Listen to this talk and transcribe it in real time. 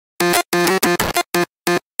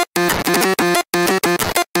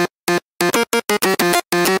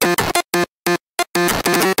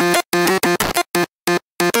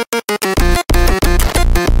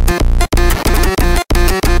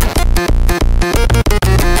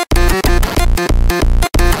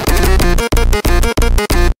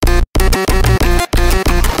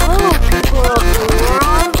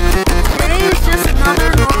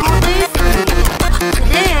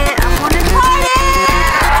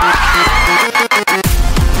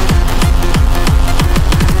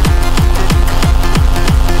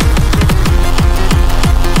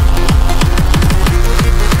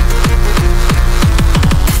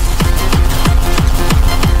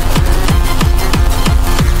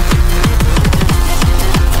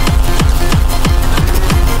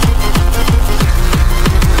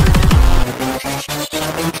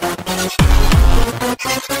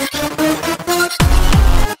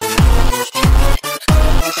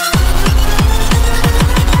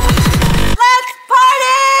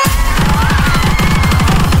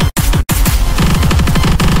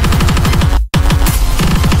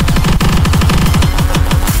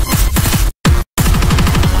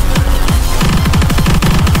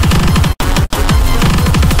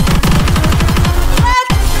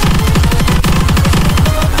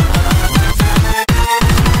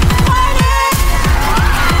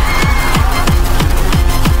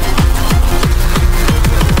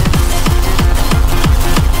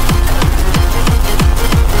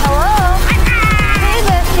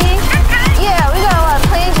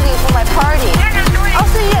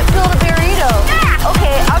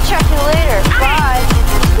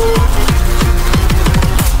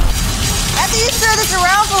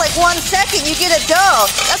1 second, you get a dough.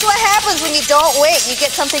 That's what happens when you don't wait. You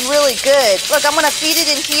get something really good. Look, I'm gonna feed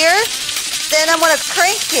it in here. Then I'm gonna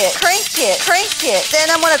crank it, crank it, crank it.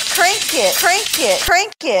 Then I'm gonna crank it, crank it,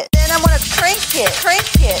 crank it. Then I'm gonna crank it, crank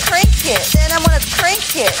it, crank it. Then I'm gonna crank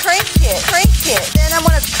it, crank it, crank it. Then I'm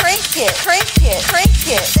gonna crank it, crank it, crank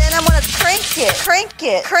it. Then I'm gonna crank it, crank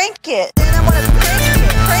it, crank it. Then I'm gonna crank